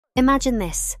Imagine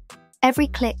this. Every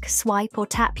click, swipe, or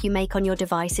tap you make on your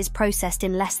device is processed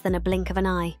in less than a blink of an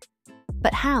eye.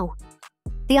 But how?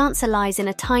 The answer lies in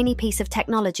a tiny piece of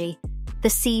technology, the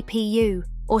CPU,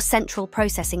 or Central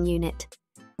Processing Unit.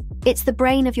 It's the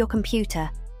brain of your computer,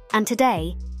 and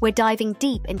today, we're diving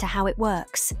deep into how it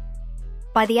works.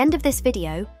 By the end of this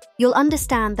video, you'll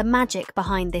understand the magic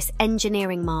behind this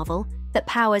engineering marvel that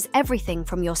powers everything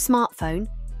from your smartphone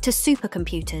to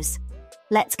supercomputers.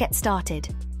 Let's get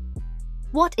started.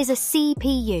 What is a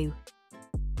CPU?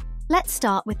 Let's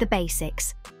start with the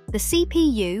basics. The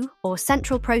CPU, or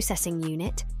Central Processing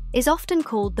Unit, is often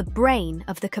called the brain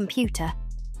of the computer.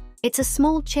 It's a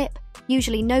small chip,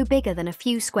 usually no bigger than a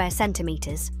few square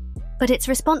centimeters, but it's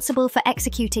responsible for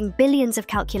executing billions of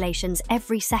calculations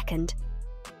every second.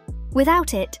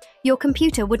 Without it, your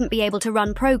computer wouldn't be able to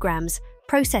run programs,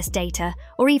 process data,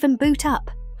 or even boot up.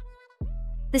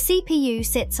 The CPU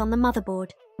sits on the motherboard,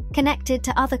 connected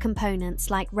to other components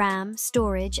like RAM,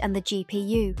 storage, and the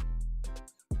GPU.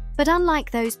 But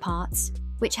unlike those parts,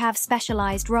 which have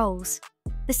specialized roles,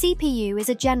 the CPU is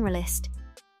a generalist.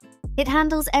 It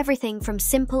handles everything from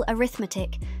simple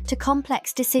arithmetic to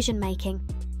complex decision-making.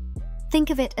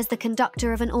 Think of it as the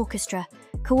conductor of an orchestra,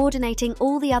 coordinating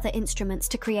all the other instruments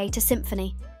to create a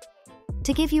symphony.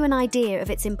 To give you an idea of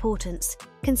its importance,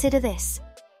 consider this.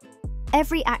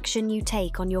 Every action you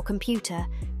take on your computer,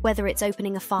 whether it's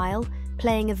opening a file,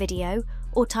 playing a video,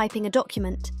 or typing a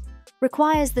document,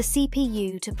 requires the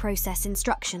CPU to process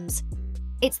instructions.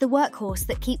 It's the workhorse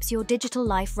that keeps your digital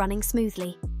life running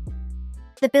smoothly.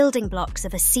 The building blocks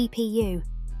of a CPU.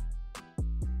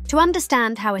 To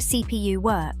understand how a CPU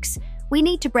works, we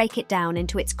need to break it down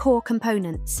into its core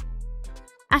components.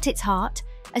 At its heart,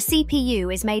 a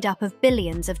CPU is made up of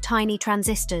billions of tiny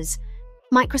transistors,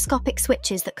 microscopic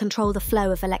switches that control the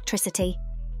flow of electricity.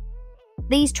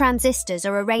 These transistors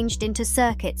are arranged into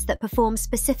circuits that perform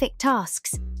specific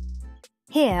tasks.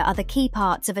 Here are the key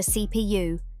parts of a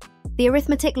CPU. The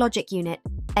Arithmetic Logic Unit,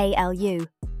 ALU.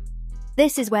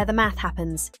 This is where the math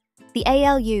happens. The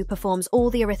ALU performs all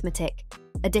the arithmetic,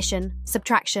 addition,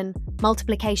 subtraction,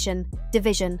 multiplication,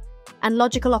 division, and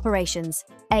logical operations,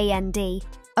 AND,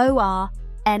 OR,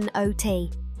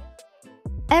 NOT.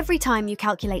 Every time you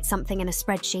calculate something in a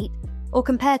spreadsheet, or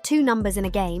compare two numbers in a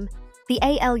game, the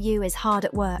ALU is hard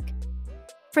at work.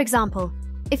 For example,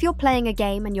 if you're playing a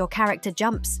game and your character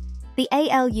jumps, the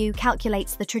ALU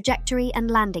calculates the trajectory and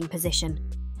landing position.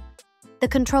 The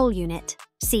Control Unit,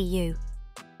 CU.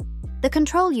 The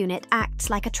Control Unit acts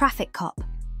like a traffic cop.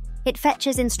 It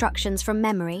fetches instructions from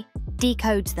memory,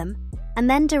 decodes them, and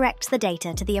then directs the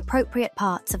data to the appropriate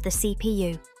parts of the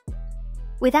CPU.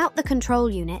 Without the Control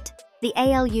Unit, the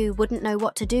ALU wouldn't know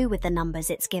what to do with the numbers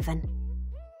it's given.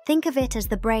 Think of it as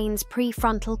the brain's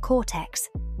prefrontal cortex,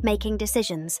 making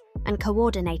decisions and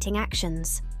coordinating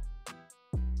actions.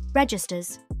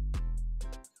 Registers.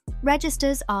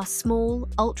 Registers are small,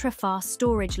 ultra-fast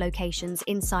storage locations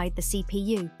inside the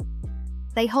CPU.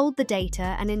 They hold the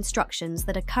data and instructions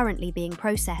that are currently being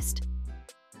processed.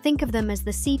 Think of them as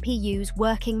the CPU's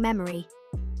working memory.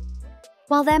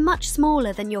 While they're much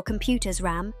smaller than your computer's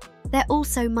RAM, they're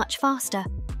also much faster.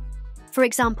 For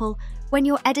example, when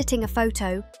you're editing a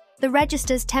photo, the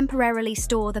registers temporarily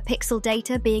store the pixel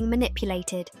data being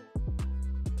manipulated.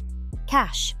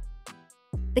 Cache.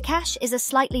 The cache is a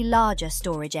slightly larger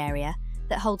storage area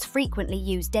that holds frequently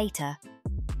used data.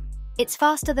 It's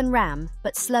faster than RAM,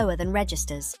 but slower than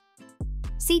registers.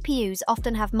 CPUs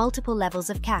often have multiple levels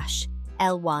of cache,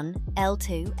 L1,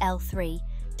 L2, L3,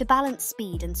 to balance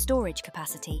speed and storage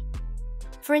capacity.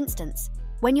 For instance,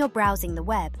 when you're browsing the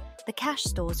web, the cache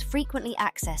stores frequently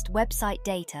accessed website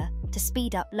data to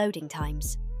speed up loading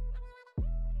times.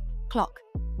 Clock.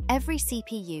 Every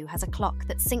CPU has a clock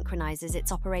that synchronizes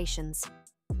its operations.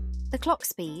 The clock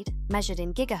speed, measured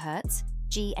in gigahertz,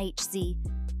 GHz,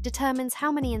 determines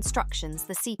how many instructions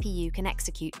the CPU can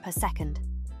execute per second.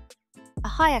 A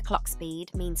higher clock speed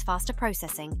means faster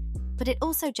processing, but it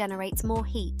also generates more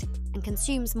heat and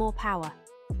consumes more power.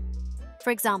 For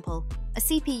example, a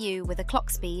CPU with a clock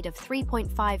speed of 3.5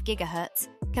 GHz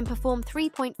can perform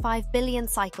 3.5 billion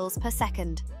cycles per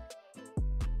second.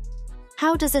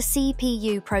 How does a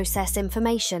CPU process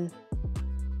information?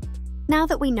 Now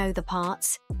that we know the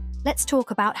parts, let's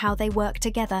talk about how they work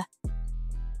together.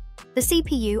 The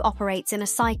CPU operates in a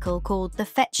cycle called the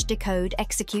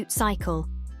Fetch-Decode-Execute cycle.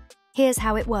 Here's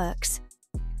how it works.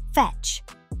 Fetch.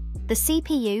 The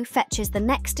CPU fetches the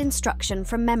next instruction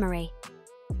from memory.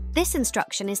 This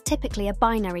instruction is typically a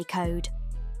binary code,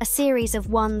 a series of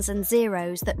ones and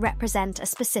zeros that represent a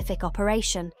specific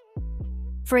operation.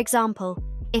 For example,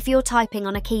 if you're typing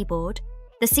on a keyboard,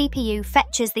 the CPU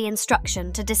fetches the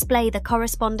instruction to display the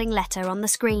corresponding letter on the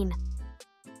screen.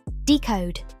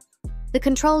 Decode. The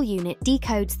control unit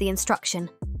decodes the instruction,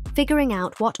 figuring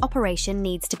out what operation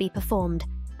needs to be performed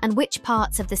and which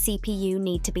parts of the CPU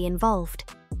need to be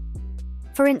involved.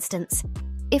 For instance,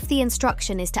 if the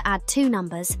instruction is to add 2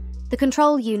 numbers, the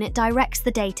control unit directs the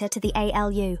data to the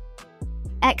ALU.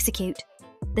 Execute.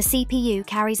 The CPU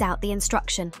carries out the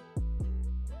instruction.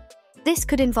 This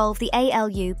could involve the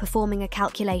ALU performing a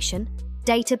calculation,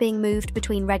 data being moved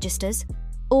between registers,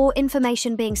 or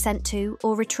information being sent to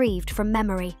or retrieved from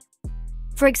memory.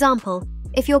 For example,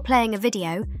 if you're playing a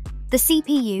video, the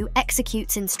CPU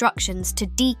executes instructions to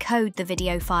decode the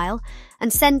video file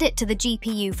and send it to the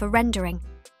GPU for rendering.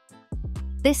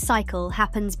 This cycle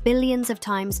happens billions of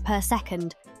times per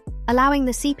second, allowing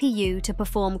the CPU to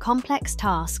perform complex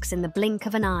tasks in the blink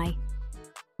of an eye.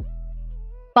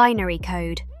 Binary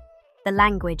code, the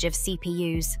language of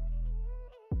CPUs.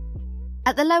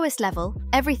 At the lowest level,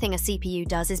 everything a CPU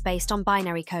does is based on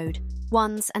binary code,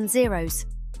 ones and zeros.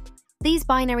 These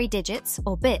binary digits,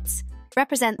 or bits,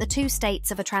 represent the 2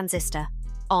 states of a transistor,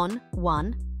 on,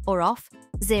 1, or off,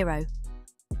 0.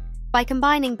 By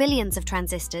combining billions of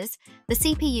transistors, the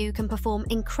CPU can perform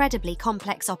incredibly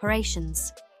complex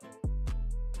operations.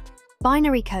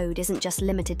 Binary code isn't just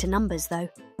limited to numbers, though.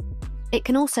 It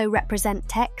can also represent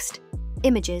text,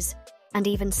 images, and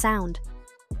even sound.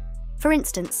 For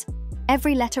instance,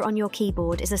 every letter on your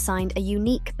keyboard is assigned a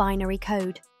unique binary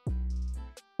code.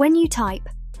 When you type,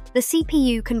 the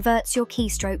CPU converts your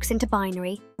keystrokes into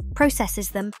binary, processes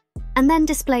them, and then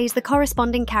displays the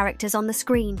corresponding characters on the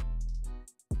screen.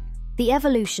 The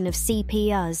evolution of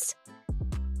CPUs.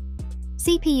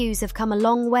 CPUs have come a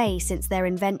long way since their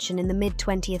invention in the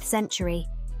mid-20th century.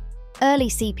 Early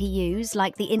CPUs,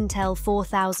 like the Intel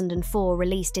 4004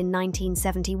 released in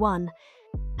 1971,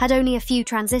 had only a few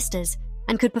transistors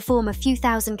and could perform a few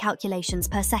thousand calculations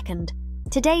per second.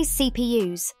 Today's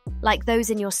CPUs, like those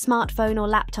in your smartphone or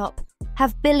laptop,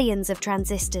 have billions of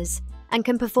transistors and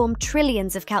can perform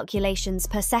trillions of calculations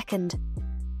per second.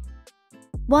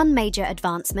 One major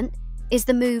advancement is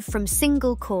the move from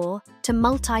single-core to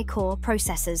multi-core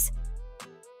processors.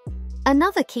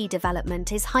 Another key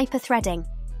development is hyperthreading,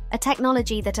 a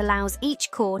technology that allows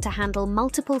each core to handle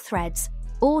multiple threads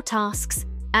or tasks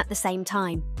at the same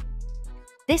time.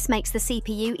 This makes the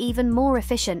CPU even more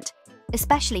efficient,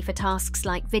 especially for tasks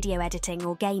like video editing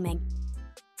or gaming.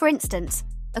 For instance,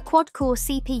 a quad-core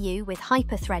CPU with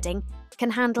hyperthreading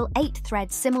can handle 8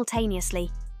 threads simultaneously,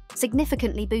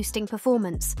 significantly boosting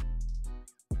performance.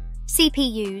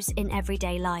 CPUs in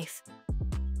everyday life.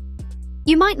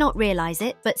 You might not realize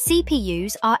it, but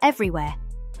CPUs are everywhere.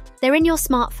 They're in your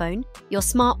smartphone, your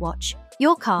smartwatch,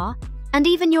 your car, and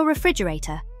even your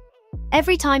refrigerator.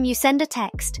 Every time you send a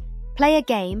text, play a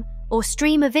game, or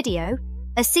stream a video,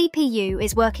 a CPU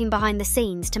is working behind the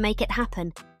scenes to make it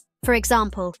happen. For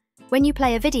example, when you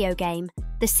play a video game,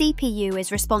 the CPU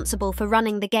is responsible for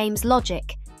running the game's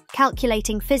logic,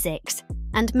 calculating physics,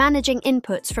 and managing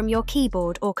inputs from your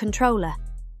keyboard or controller.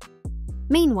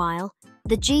 Meanwhile,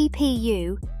 the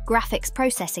GPU, graphics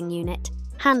processing unit,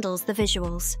 handles the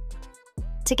visuals.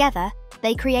 Together,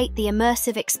 they create the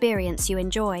immersive experience you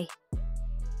enjoy.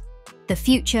 The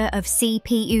future of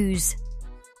CPUs.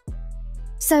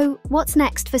 So, what's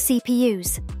next for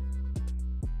CPUs?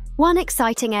 One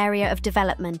exciting area of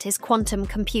development is quantum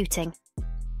computing.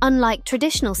 Unlike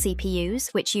traditional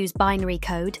CPUs, which use binary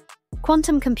code,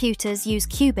 quantum computers use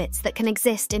qubits that can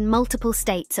exist in multiple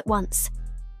states at once.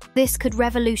 This could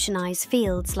revolutionize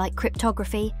fields like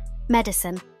cryptography,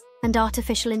 medicine, and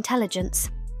artificial intelligence.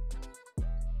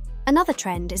 Another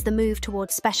trend is the move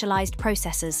towards specialized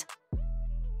processors.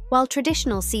 While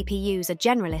traditional CPUs are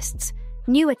generalists,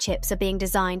 newer chips are being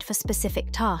designed for specific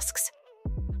tasks.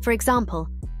 For example,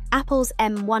 Apple's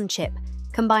M1 chip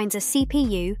combines a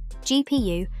CPU,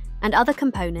 GPU, and other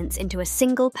components into a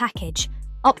single package,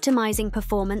 optimizing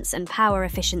performance and power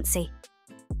efficiency.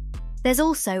 There's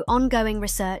also ongoing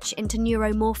research into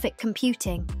neuromorphic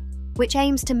computing, which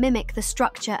aims to mimic the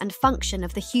structure and function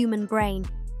of the human brain.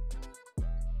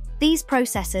 These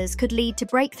processors could lead to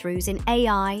breakthroughs in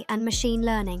AI and machine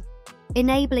learning,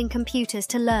 enabling computers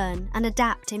to learn and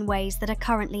adapt in ways that are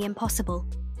currently impossible.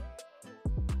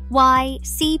 Why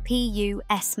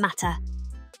CPUs matter.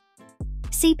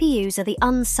 CPUs are the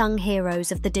unsung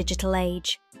heroes of the digital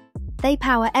age. They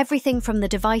power everything from the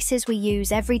devices we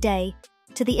use every day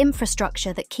to the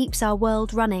infrastructure that keeps our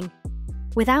world running.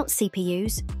 Without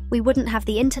CPUs, we wouldn't have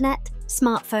the internet,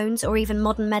 smartphones, or even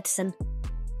modern medicine.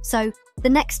 So, the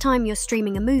next time you're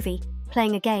streaming a movie,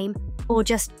 playing a game, or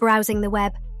just browsing the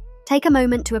web, Take a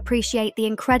moment to appreciate the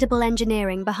incredible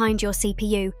engineering behind your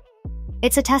CPU.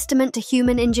 It's a testament to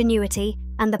human ingenuity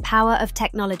and the power of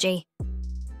technology.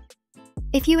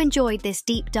 If you enjoyed this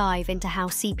deep dive into how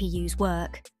CPUs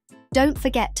work, don't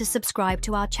forget to subscribe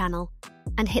to our channel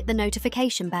and hit the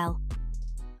notification bell.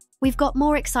 We've got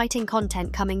more exciting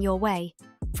content coming your way,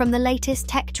 from the latest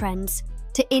tech trends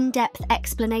to in-depth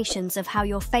explanations of how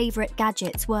your favorite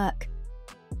gadgets work.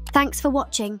 Thanks for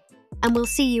watching, and we'll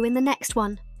see you in the next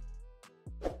one.